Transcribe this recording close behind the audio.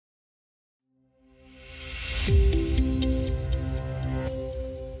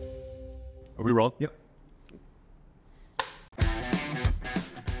Are we rolling? Yep.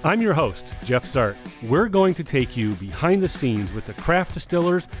 I'm your host, Jeff Zart. We're going to take you behind the scenes with the craft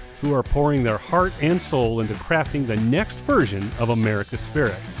distillers who are pouring their heart and soul into crafting the next version of America's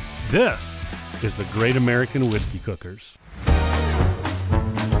Spirit. This is the Great American Whiskey Cookers.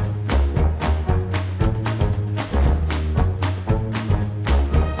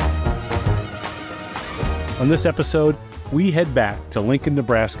 On this episode, we head back to Lincoln,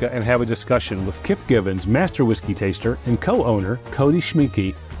 Nebraska and have a discussion with Kip Givens, master whiskey taster and co-owner Cody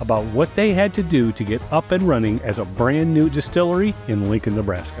Schminke, about what they had to do to get up and running as a brand new distillery in Lincoln,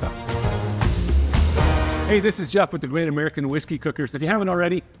 Nebraska. Hey, this is Jeff with the Great American Whiskey Cookers. If you haven't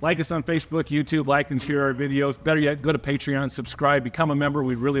already, like us on Facebook, YouTube, like and share our videos. Better yet, go to Patreon, subscribe, become a member.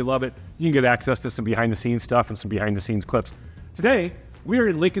 We'd really love it. You can get access to some behind-the-scenes stuff and some behind-the-scenes clips. Today, we're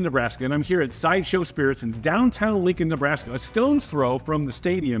in Lincoln, Nebraska, and I'm here at Sideshow Spirits in downtown Lincoln, Nebraska, a stone's throw from the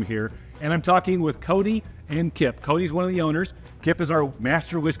stadium here, and I'm talking with Cody and Kip. Cody's one of the owners. Kip is our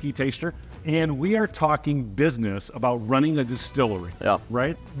master whiskey taster, and we are talking business about running a distillery. Yeah.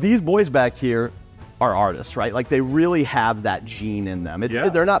 Right? These boys back here are artists, right? Like they really have that gene in them.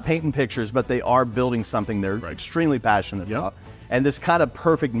 They're not painting pictures, but they are building something they're extremely passionate about. And this kind of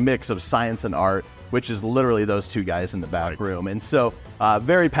perfect mix of science and art, which is literally those two guys in the back room. And so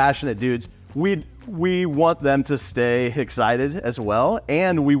very passionate dudes. We want them to stay excited as well.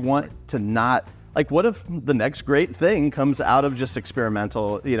 And we want to not, like, what if the next great thing comes out of just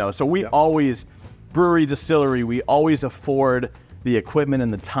experimental, you know? So we always, brewery, distillery, we always afford the equipment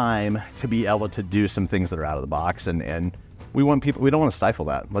and the time to be able to do some things that are out of the box. And we want people, we don't want to stifle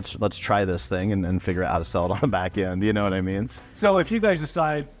that. Let's try this thing and figure out how to sell it on the back end. You know what I mean? So if you guys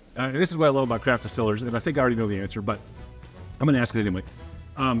decide, this is what I love about craft distillers, and I think I already know the answer, but I'm going to ask it anyway.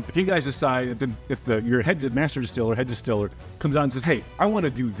 If you guys decide, if your master distiller, head distiller comes out and says, hey, I want to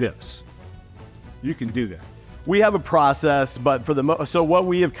do this, you can do that. We have a process, but for so what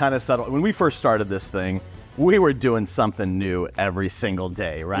we have kind of settled, when we first started this thing, we were doing something new every single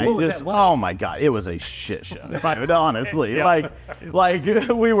day, right? Oh my God, it was a shit show, dude, honestly. Like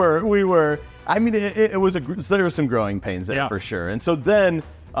we were, I mean, there were some growing pains there for sure. And so then,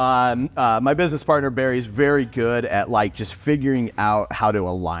 my business partner Barry's very good at like just figuring out how to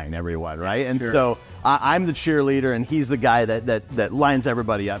align everyone, right? And so I'm the cheerleader, and he's the guy that lines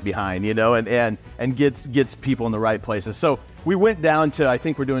everybody up behind, you know, and gets people in the right places. So we went down to, I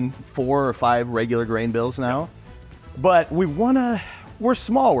think we're doing 4 or 5 regular grain bills now, but we're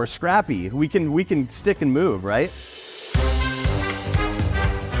small, we're scrappy, we can stick and move, right?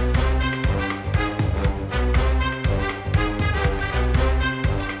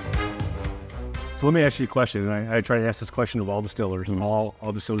 So let me ask you a question, and I try to ask this question of all distillers and all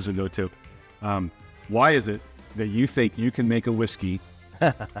distillers I go to. Why is it that you think you can make a whiskey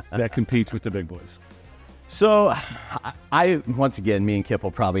that competes with the big boys? So once again, me and Kip will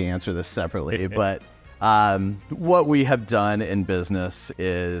probably answer this separately, but what we have done in business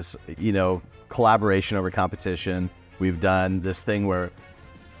is, you know, collaboration over competition. We've done this thing where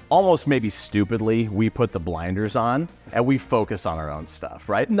almost maybe stupidly, we put the blinders on and we focus on our own stuff,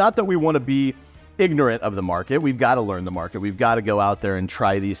 right? Not that we want to be ignorant of the market. We've got to learn the market. We've got to go out there and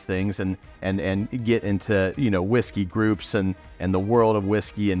try these things and get into, you know, whiskey groups and the world of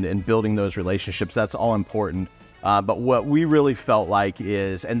whiskey and building those relationships. That's all important. But what we really felt like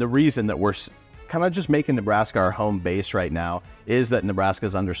is, and the reason that we're kind of just making Nebraska our home base right now, is that Nebraska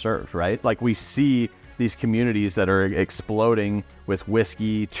is underserved, right? Like we see these communities that are exploding with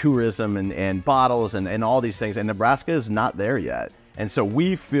whiskey, tourism and bottles and all these things, and Nebraska is not there yet. And so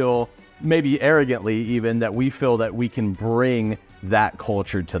we feel, maybe arrogantly even, that we feel that we can bring that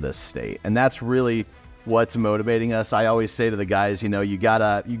culture to this state. And that's really what's motivating us. I always say to the guys, you know, you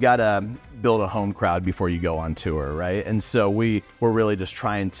gotta build a home crowd before you go on tour, right? And so we're really just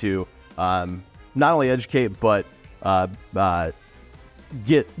trying to not only educate, but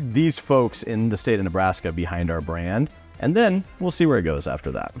get these folks in the state of Nebraska behind our brand. And then we'll see where it goes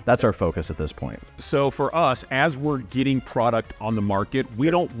after that. That's our focus at this point. So for us, as we're getting product on the market, we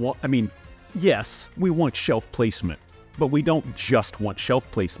don't want, I mean, yes, we want shelf placement, but we don't just want shelf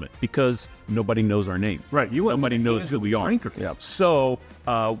placement because nobody knows our name. Right. Nobody knows who we are. Yep. So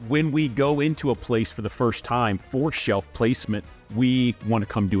when we go into a place for the first time for shelf placement, we want to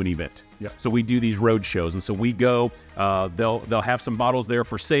come do an event. Yeah. So we do these road shows, and so we go. They'll have some bottles there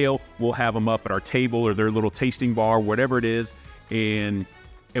for sale. We'll have them up at our table or their little tasting bar, whatever it is, and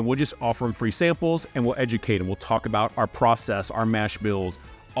we'll just offer them free samples, and we'll educate them. We'll talk about our process, our mash bills,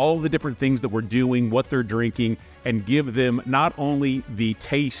 all the different things that we're doing, what they're drinking, and give them not only the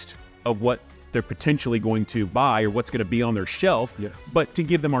taste of what they're potentially going to buy or what's going to be on their shelf, but to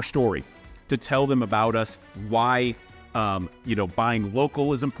give them our story. to tell them about us, why you know, buying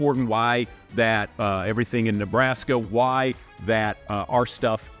local is important, why that everything in Nebraska, why that our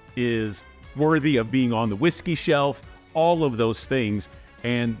stuff is worthy of being on the whiskey shelf, all of those things.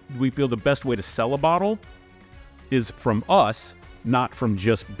 And we feel the best way to sell a bottle is from us, not from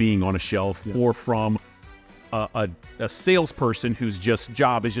just being on a shelf or from a salesperson whose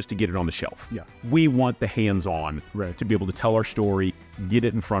job is just to get it on the shelf. Yeah. We want the hands-on to be able to tell our story, get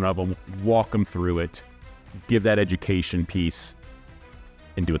it in front of them, walk them through it, give that education piece,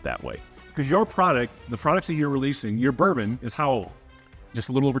 and do it that way. Because your product, the products that you're releasing, your bourbon is how old? Just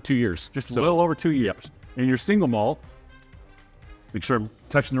a little over 2 years. Just a little over 2 years. And your single malt, make sure I'm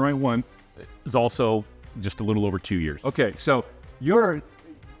touching the right one, is also just a little over 2 years. Okay, so you're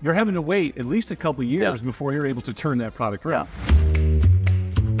having to wait at least a couple years before you're able to turn that product around.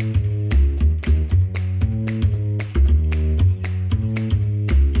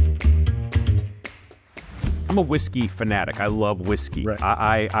 I'm a whiskey fanatic. I love whiskey. Right.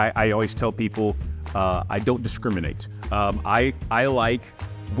 I always tell people I don't discriminate. I like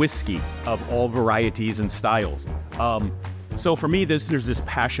whiskey of all varieties and styles. So for me, there's this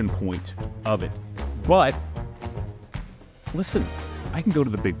passion point of it. But listen, I can go to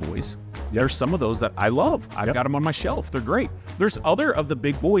the big boys. There's some of those that I love. I've got them on my shelf. They're great. There's other of the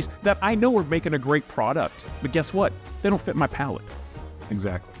big boys that I know are making a great product. But guess what? They don't fit my palate.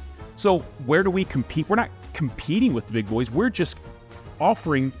 Exactly. So where do we compete? We're not competing with the big boys. We're just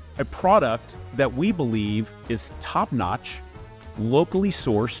offering a product that we believe is top-notch, locally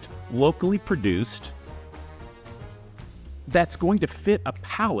sourced, locally produced, that's going to fit a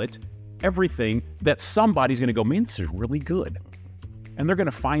palate, everything that somebody's going to go, man, this is really good. And they're going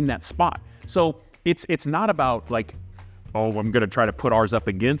to find that spot. So it's not about like, oh, I'm going to try to put ours up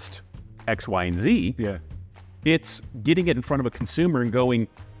against X, Y, and Z. Yeah. It's getting it in front of a consumer and going,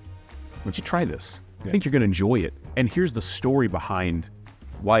 why don't you try this? I think you're going to enjoy it. And here's the story behind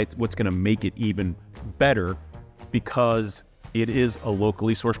what's going to make it even better, because it is a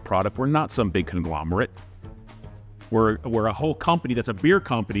locally sourced product. We're not some big conglomerate. We're a whole company that's a beer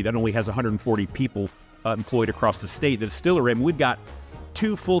company that only has 140 people employed across the state. The distillery, I mean, we've got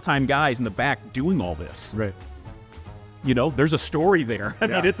 2 full-time guys in the back doing all this. Right. You know, there's a story there. I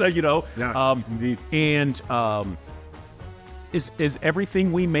mean, it's a, you know, indeed. And is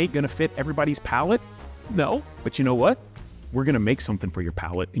everything we make going to fit everybody's palate? No. But you know what? We're going to make something for your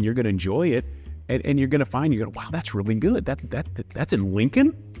palate, and you're going to enjoy it, and you're going to find, you're going to, wow, that's really good. That's in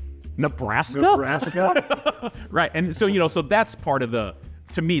Lincoln, Nebraska? Nebraska. Right. And so, you know, so that's part of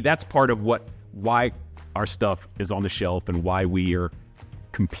to me, that's part of why our stuff is on the shelf and why we are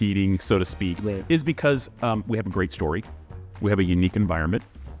competing, so to speak, is because we have a great story, we have a unique environment,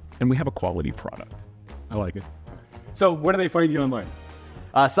 and we have a quality product. I like it. So where do they find you online?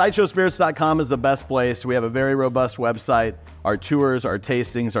 Sideshowspirits.com is the best place. We have a very robust website, our tours, our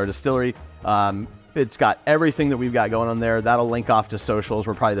tastings, our distillery. It's got everything that we've got going on there. That'll link off to socials.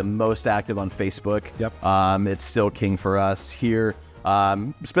 We're probably the most active on Facebook. Yep. It's still king for us here.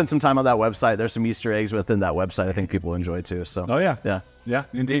 Spend some time on that website. There's some Easter eggs within that website I think people enjoy too. So. Oh yeah. Yeah. Yeah,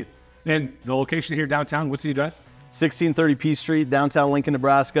 indeed. And the location here downtown, what's the address? 1630 P Street, downtown Lincoln,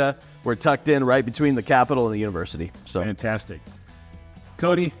 Nebraska. We're tucked in right between the Capitol and the university. So fantastic.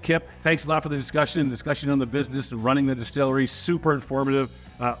 Cody, Kip, thanks a lot for the discussion on the business of running the distillery. Super informative.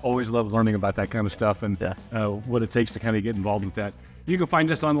 Always love learning about that kind of stuff and what it takes to kind of get involved with that. You can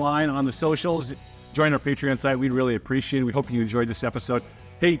find us online on the socials. Join our Patreon site. We'd really appreciate it. We hope you enjoyed this episode.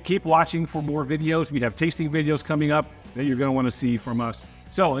 Hey, keep watching for more videos. We have tasting videos coming up that you're going to want to see from us.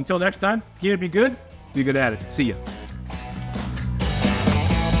 So until next time, keep it be good at it. See ya.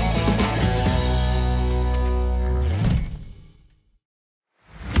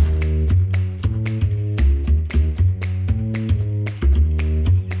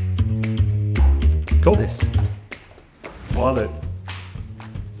 Cool. Love it.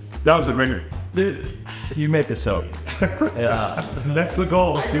 That was a ringer. dude, you make it so easy. Yeah, that's the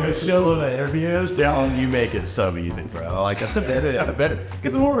goal. Do a show of interviews, you make it so easy, bro. Like it's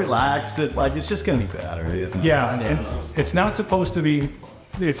it's more relaxed. It's just gonna be better. You know? Yeah, it's not supposed to be.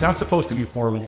 It's not supposed to be formal.